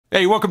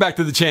Hey, welcome back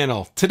to the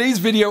channel. Today's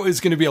video is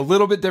going to be a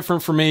little bit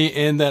different for me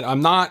in that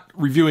I'm not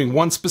reviewing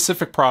one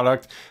specific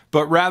product,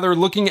 but rather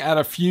looking at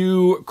a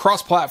few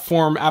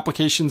cross-platform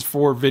applications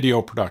for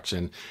video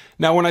production.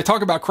 Now, when I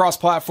talk about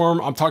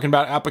cross-platform, I'm talking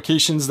about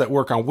applications that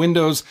work on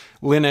Windows,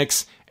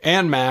 Linux,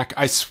 and Mac.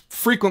 I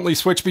frequently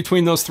switch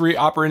between those three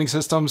operating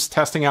systems,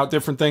 testing out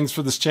different things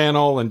for this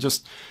channel and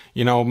just,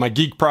 my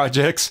geek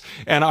projects.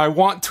 And I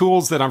want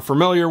tools that I'm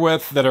familiar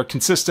with that are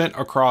consistent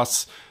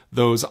across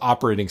those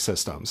operating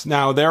systems.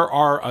 Now, there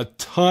are a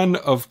ton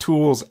of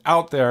tools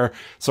out there,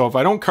 so if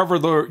I don't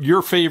cover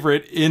your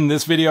favorite in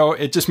this video,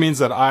 it just means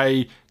that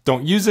I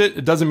don't use it.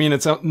 It doesn't mean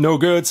it's no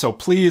good, so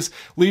please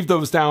leave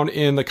those down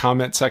in the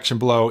comment section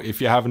below if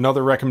you have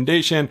another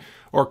recommendation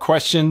or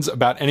questions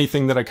about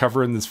anything that I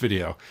cover in this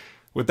video.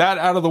 With that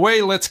out of the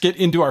way, let's get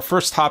into our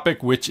first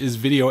topic, which is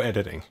video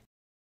editing.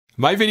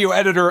 My video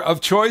editor of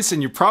choice,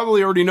 and you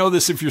probably already know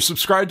this if you're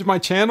subscribed to my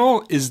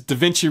channel, is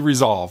DaVinci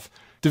Resolve.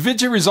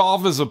 DaVinci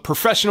Resolve is a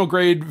professional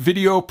grade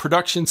video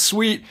production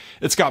suite.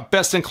 It's got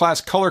best in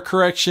class color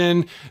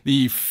correction,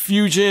 the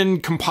Fusion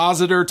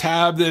compositor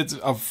tab that's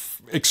an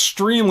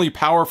extremely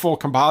powerful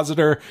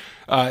compositor.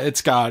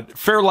 It's got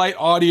Fairlight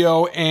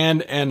audio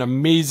and an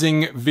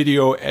amazing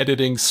video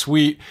editing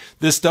suite.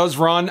 This does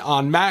run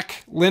on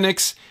Mac,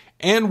 Linux,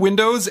 and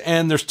Windows,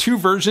 and there's two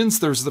versions.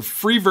 There's the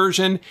free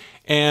version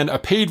and a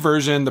paid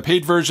version. The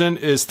paid version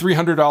is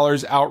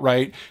 $300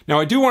 outright. Now,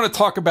 I do want to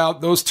talk about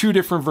those two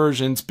different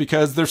versions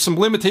because there's some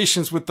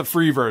limitations with the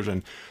free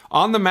version.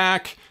 On the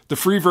Mac, the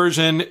free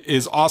version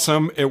is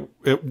awesome.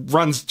 It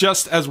runs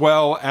just as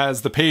well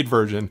as the paid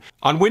version.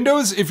 On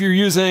Windows, if you're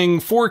using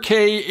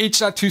 4K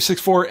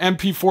H.264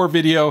 MP4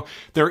 video,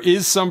 there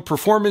is some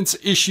performance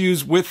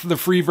issues with the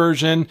free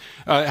version.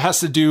 It has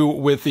to do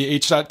with the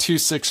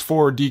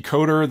H.264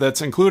 decoder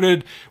that's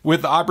included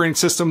with the operating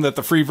system that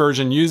the free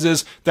version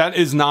uses. That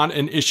is not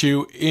an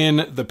issue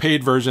in the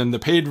paid version. The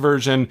paid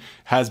version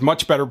has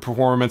much better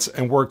performance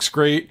and works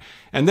great.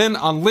 And then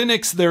on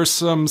Linux, there's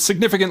some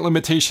significant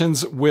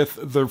limitations with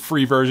the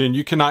free version.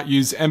 You cannot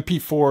use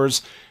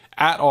MP4s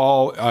at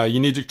all. You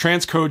need to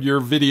transcode your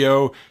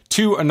video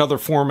to another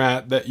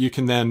format that you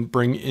can then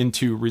bring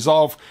into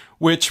Resolve,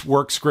 which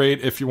works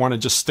great if you want to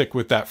just stick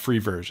with that free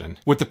version.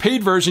 With the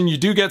paid version, you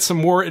do get some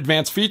more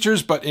advanced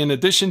features, but in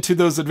addition to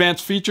those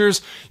advanced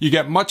features, you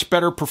get much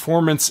better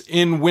performance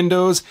in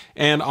Windows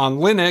and on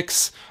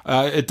Linux.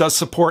 It does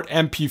support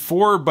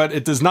MP4, but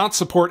it does not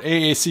support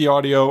AAC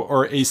audio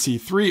or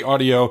AC3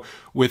 audio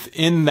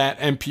within that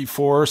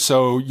MP4,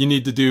 so you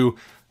need to do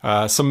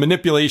some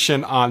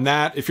manipulation on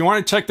that. If you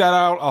want to check that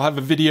out, I'll have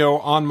a video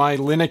on my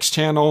Linux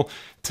channel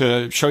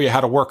to show you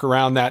how to work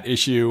around that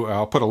issue.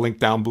 I'll put a link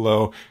down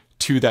below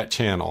to that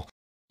channel.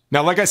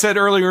 Now, like I said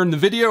earlier in the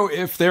video,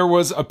 if there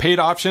was a paid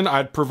option,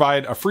 I'd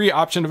provide a free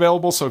option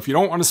available. So if you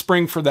don't want to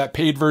spring for that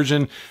paid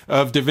version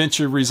of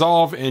DaVinci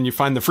Resolve and you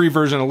find the free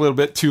version a little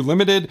bit too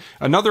limited,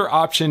 another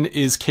option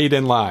is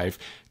Kdenlive.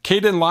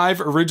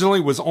 Kdenlive originally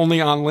was only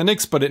on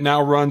Linux, but it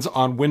now runs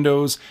on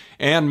Windows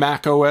and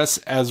macOS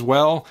as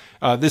well.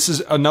 This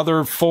is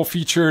another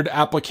full-featured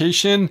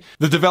application.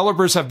 The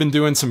developers have been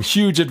doing some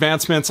huge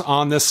advancements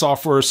on this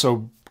software,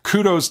 so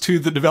kudos to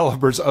the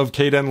developers of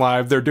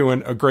Kdenlive. They're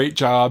doing a great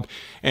job.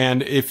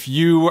 And if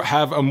you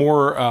have a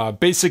more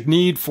basic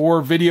need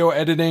for video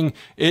editing,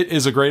 it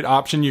is a great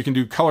option. You can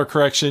do color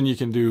correction. You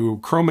can do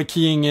chroma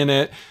keying in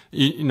it.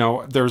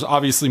 There's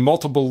obviously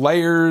multiple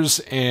layers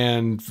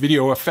and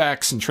video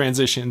effects and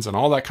transitions and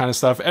all that kind of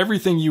stuff.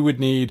 Everything you would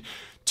need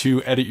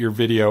to edit your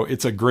video.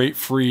 It's a great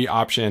free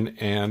option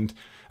and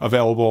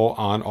available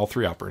on all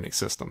three operating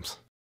systems.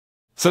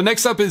 So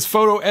next up is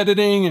photo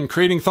editing and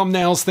creating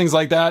thumbnails, things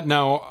like that.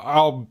 Now,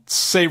 I'll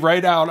say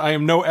right out, I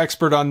am no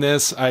expert on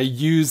this. I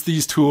use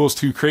these tools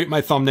to create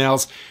my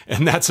thumbnails,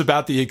 and that's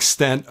about the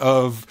extent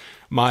of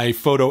my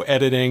photo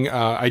editing.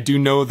 I do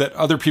know that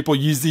other people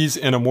use these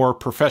in a more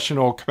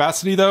professional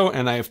capacity though,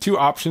 and I have two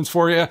options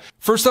for you.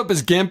 First up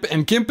is GIMP,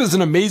 and GIMP is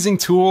an amazing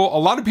tool. A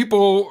lot of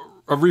people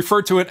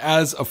refer to it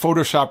as a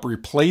Photoshop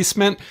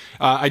replacement.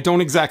 I don't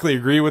exactly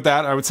agree with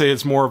that. I would say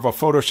it's more of a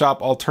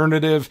Photoshop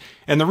alternative.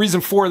 And the reason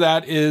for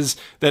that is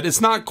that it's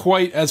not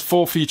quite as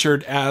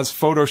full-featured as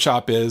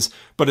Photoshop is,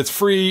 but it's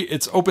free,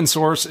 it's open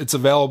source, it's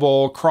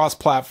available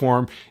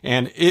cross-platform,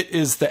 and it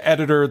is the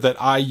editor that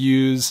I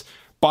use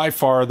by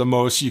far the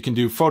most. You can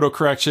do photo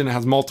correction, it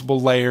has multiple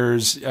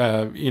layers,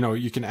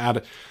 you can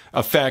add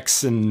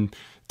effects and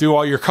do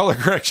all your color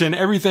correction.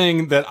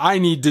 Everything that I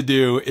need to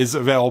do is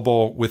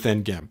available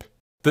within GIMP.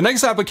 The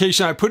next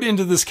application I put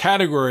into this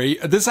category,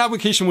 this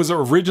application was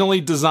originally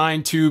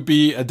designed to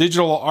be a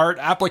digital art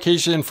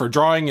application for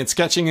drawing and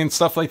sketching and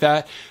stuff like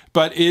that,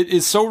 but it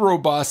is so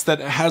robust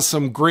that it has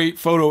some great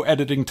photo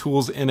editing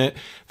tools in it.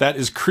 That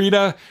is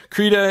Krita.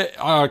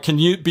 Krita can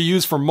be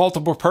used for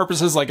multiple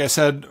purposes. Like I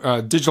said,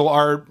 digital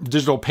art,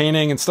 digital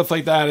painting and stuff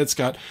like that. It's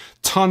got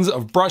tons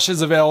of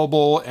brushes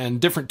available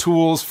and different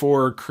tools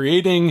for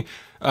creating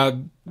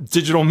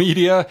digital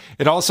media.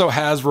 It also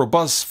has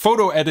robust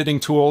photo editing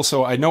tools.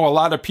 So I know a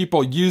lot of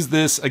people use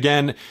this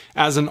again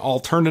as an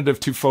alternative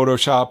to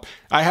Photoshop.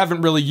 I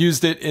haven't really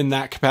used it in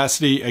that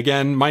capacity.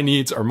 Again, my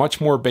needs are much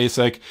more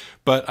basic,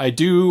 but I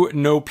do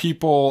know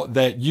people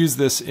that use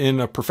this in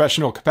a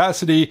professional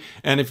capacity.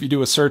 And if you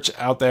do a search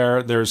out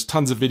there, there's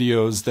tons of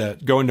videos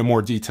that go into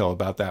more detail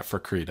about that for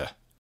Krita.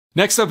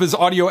 Next up is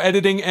audio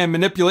editing and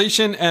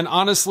manipulation. And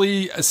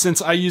honestly,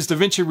 since I use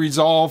DaVinci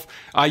Resolve,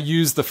 I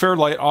use the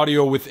Fairlight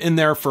Audio within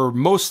there for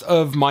most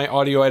of my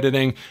audio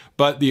editing.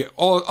 But the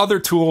other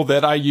tool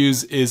that I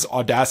use is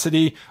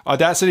Audacity.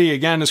 Audacity,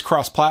 again, is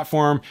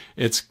cross-platform.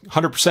 It's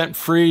 100%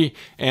 free,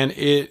 and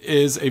it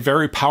is a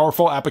very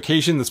powerful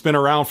application that's been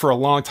around for a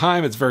long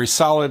time. It's very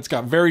solid. It's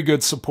got very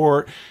good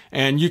support,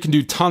 and you can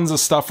do tons of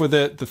stuff with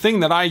it. The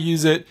thing that I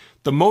use it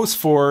the most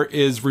for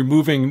is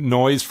removing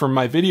noise from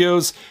my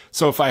videos.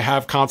 So if I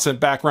have constant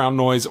background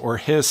noise or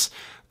hiss,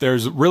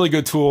 there's really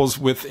good tools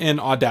within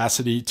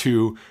Audacity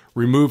to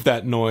remove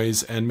that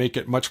noise and make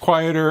it much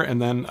quieter,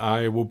 and then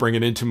I will bring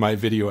it into my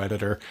video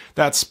editor.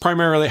 That's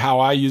primarily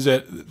how I use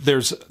it.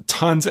 There's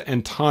tons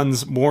and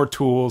tons more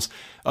tools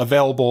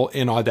available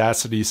in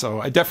Audacity, so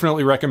I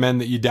definitely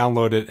recommend that you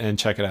download it and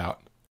check it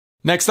out.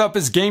 Next up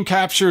is game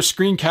capture,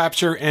 screen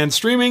capture, and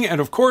streaming. And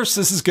of course,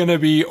 this is going to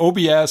be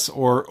OBS,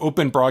 or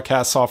Open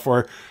Broadcast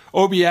Software.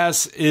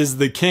 OBS is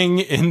the king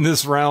in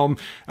this realm.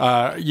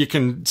 You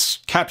can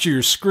capture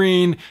your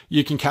screen.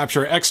 You can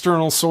capture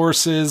external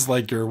sources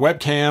like your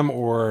webcam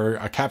or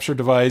a capture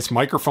device,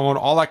 microphone,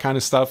 all that kind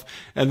of stuff.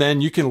 And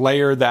then you can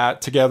layer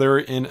that together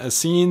in a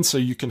scene. So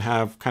you can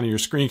have kind of your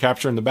screen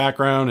capture in the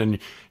background and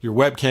your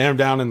webcam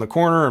down in the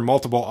corner and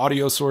multiple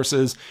audio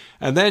sources.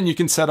 And then you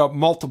can set up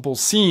multiple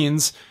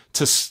scenes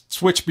to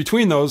switch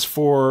between those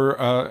for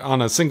on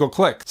a single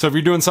click. So if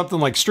you're doing something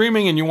like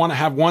streaming and you want to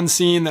have one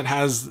scene that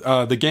has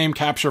the game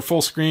capture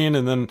full screen,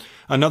 and then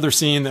another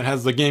scene that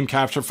has the game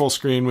capture full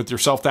screen with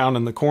yourself down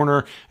in the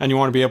corner, and you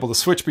want to be able to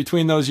switch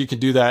between those, you can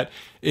do that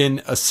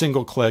in a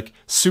single click.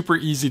 Super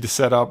easy to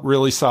set up,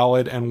 really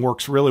solid, and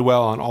works really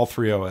well on all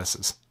three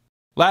OSs.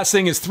 Last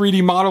thing is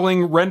 3D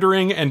modeling,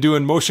 rendering, and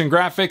doing motion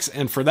graphics.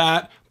 And for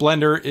that,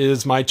 Blender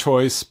is my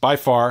choice by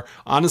far.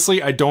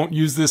 Honestly, I don't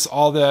use this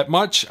all that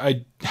much.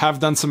 I have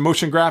done some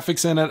motion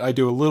graphics in it. I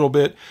do a little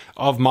bit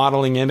of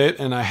modeling in it,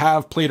 and I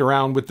have played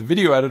around with the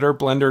video editor.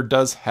 Blender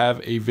does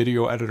have a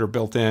video editor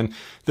built in.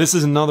 This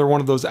is another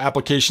one of those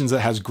applications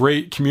that has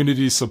great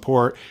community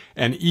support,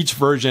 and each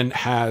version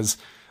has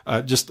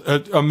just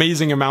an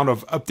amazing amount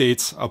of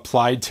updates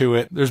applied to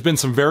it. There's been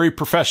some very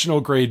professional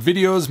grade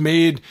videos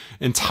made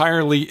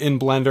entirely in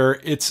Blender.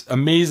 It's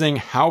amazing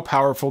how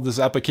powerful this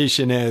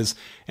application is,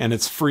 and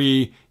it's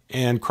free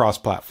and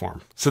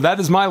cross-platform. So that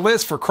is my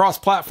list for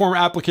cross-platform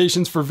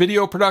applications for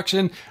video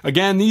production.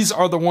 Again, these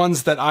are the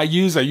ones that I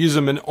use. I use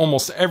them in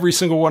almost every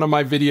single one of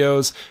my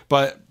videos,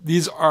 but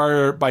these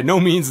are by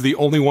no means the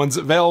only ones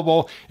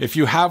available. If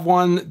you have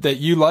one that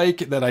you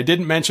like that I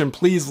didn't mention,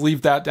 please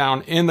leave that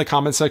down in the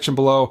comment section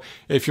below.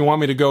 If you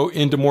want me to go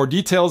into more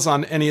details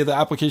on any of the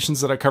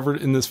applications that I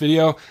covered in this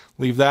video,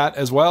 leave that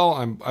as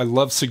well. I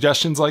love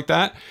suggestions like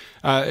that.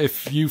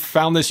 If you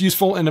found this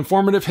useful and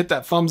informative, hit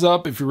that thumbs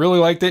up. If you really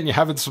liked it and you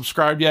haven't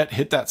subscribed yet,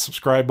 hit that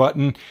subscribe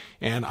button,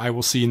 and I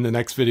will see you in the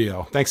next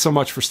video. Thanks so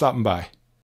much for stopping by.